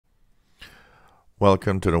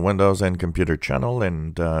Welcome to the Windows and Computer channel,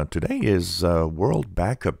 and today is World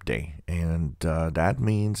Backup Day, and that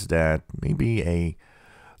means that maybe a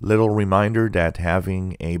little reminder that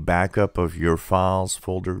having a backup of your files,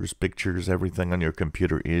 folders, pictures, everything on your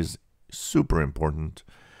computer is super important.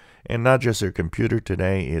 And not just your computer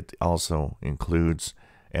today, it also includes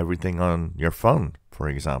everything on your phone, for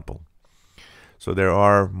example. So there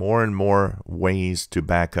are more and more ways to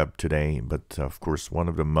back up today, but of course one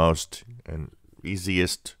of the most and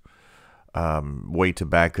easiest way to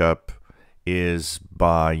back up is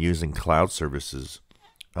by using cloud services.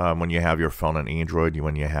 When you have your phone on Android,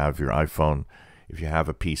 when you have your iPhone, if you have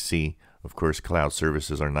a PC, of course cloud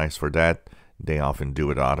services are nice for that. They often do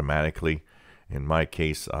it automatically. In my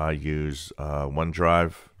case, I use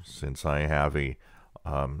OneDrive since I have a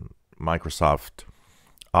Microsoft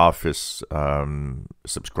Office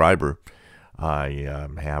subscriber. I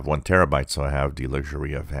have 1 terabyte, so I have the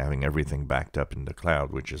luxury of having everything backed up in the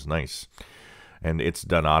cloud, which is nice. And it's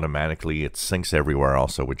done automatically. It syncs everywhere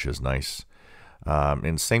also, which is nice.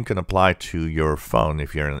 And same can apply to your phone.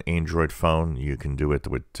 If you're an Android phone, you can do it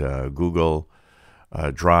with Google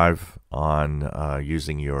Drive on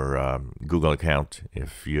using your Google account.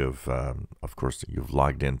 If you've, of course, you've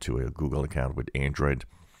logged into a Google account with Android,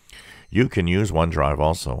 you can use OneDrive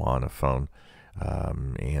also on a phone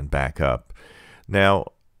and back up. Now,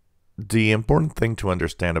 the important thing to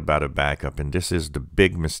understand about a backup, and this is the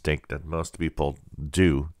big mistake that most people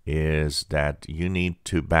do, is that you need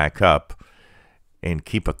to back up and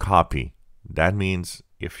keep a copy. That means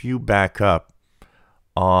if you back up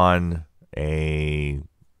on a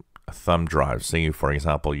thumb drive, say for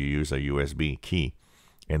example you use a USB key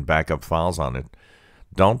and back up files on it,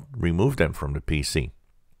 don't remove them from the PC.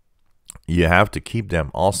 You have to keep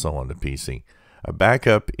them also on the PC. A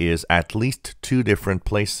backup is at least 2 different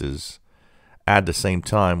places at the same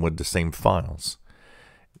time with the same files.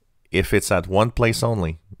 If it's at one place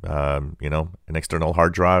only, an external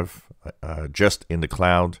hard drive, just in the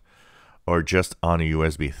cloud, or just on a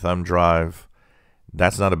USB thumb drive,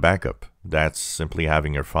 that's not a backup. That's simply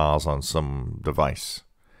having your files on some device.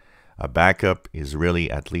 A backup is really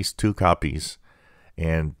at least 2 copies,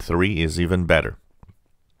 and 3 is even better.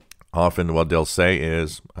 Often what they'll say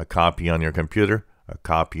is a copy on your computer, a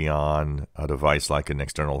copy on a device like an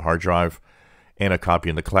external hard drive, and a copy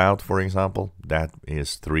in the cloud, for example. That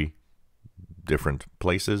is 3 different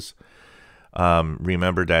places.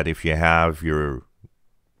 Remember that if you have your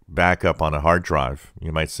backup on a hard drive,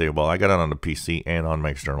 you might say, well, I got it on the PC and on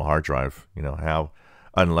my external hard drive. How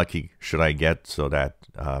unlucky should I get so that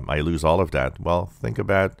I lose all of that? Well, think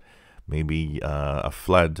about maybe a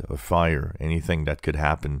flood, a fire, anything that could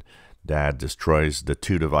happen that destroys the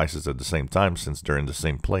 2 devices at the same time, since they're in the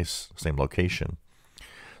same place, same location.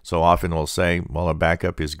 So often we'll say, well, a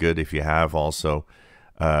backup is good if you have also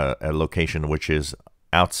a location which is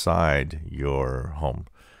outside your home.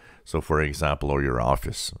 So for example, or your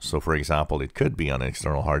office. So for example, it could be on an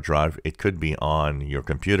external hard drive, it could be on your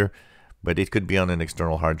computer, but it could be on an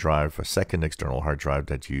external hard drive, a second external hard drive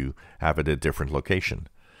that you have at a different location,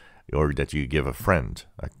 or that you give a friend,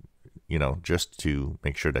 just to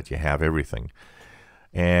make sure that you have everything.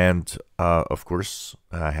 And of course,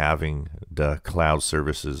 having the cloud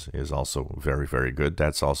services is also very, very good.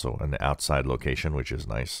 That's also an outside location, which is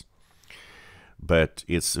nice. But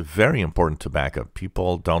it's very important to back up.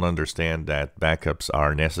 People don't understand that backups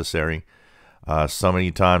are necessary. So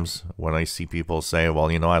many times when I see people say,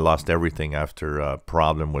 well, I lost everything after a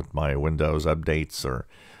problem with my Windows updates or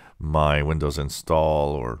my Windows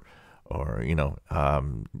install, or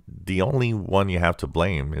the only one you have to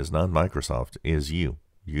blame is not Microsoft, is you.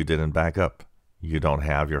 You didn't back up. You don't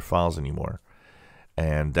have your files anymore.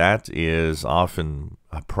 And that is often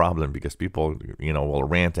a problem because people, will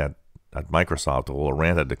rant at Microsoft, or will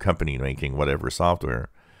rant at the company making whatever software,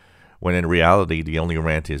 when in reality, the only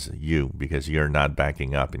rant is you, because you're not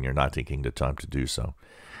backing up and you're not taking the time to do so.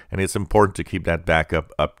 And it's important to keep that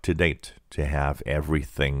backup up to date, to have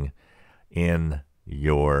everything in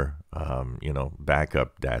your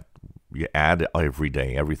backup that you add every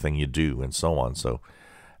day, everything you do, and so on. So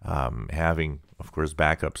having, of course,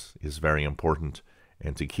 backups is very important,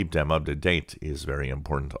 and to keep them up to date is very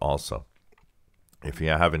important also. If you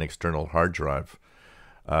have an external hard drive,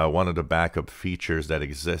 one of the backup features that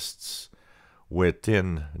exists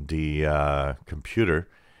within the computer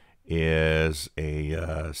is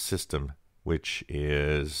a system which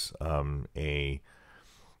is a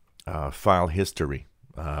file history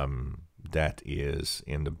that is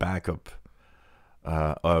in the backup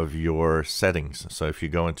of your settings. So if you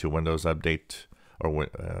go into Windows Update or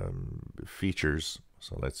features,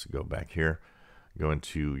 so let's go back here, go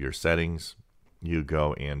into your settings, you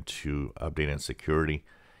go into update and security,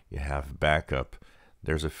 you have backup.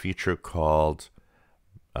 There's a feature called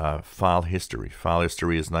file history. File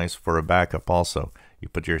history is nice for a backup also. You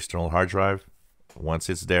put your external hard drive. Once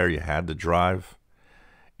it's there, you had the drive,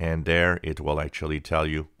 and there it will actually tell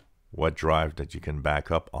you what drive that you can back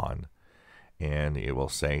up on. And it will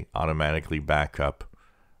say automatically back up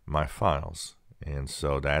my files. And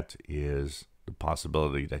so that is the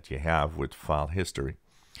possibility that you have with file history.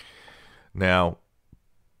 Now,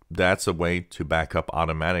 that's a way to back up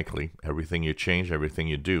automatically. Everything you change, everything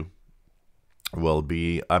you do will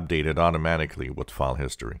be updated automatically with file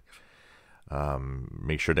history.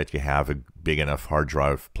 Make sure that you have a big enough hard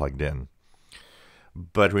drive plugged in.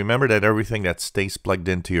 But remember that everything that stays plugged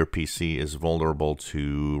into your PC is vulnerable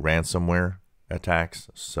to ransomware attacks.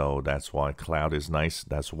 So that's why cloud is nice.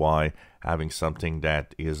 That's why having something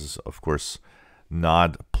that is, of course,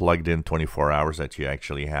 not plugged in 24 hours, that you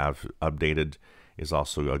actually have updated, is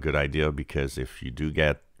also a good idea, because if you do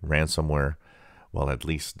get ransomware, well, at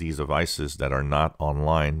least these devices that are not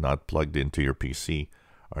online, not plugged into your PC,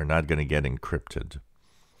 are not going to get encrypted.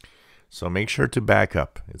 So make sure to back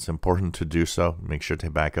up. It's important to do so. Make sure to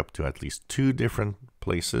back up to at least 2 different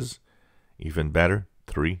places. Even better,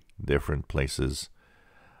 3 different places,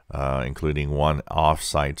 including 1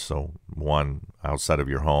 off-site, so 1 outside of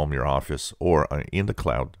your home, your office, or in the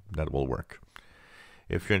cloud. That will work.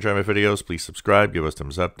 If you enjoy my videos, please subscribe, give us a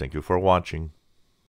thumbs up. Thank you for watching.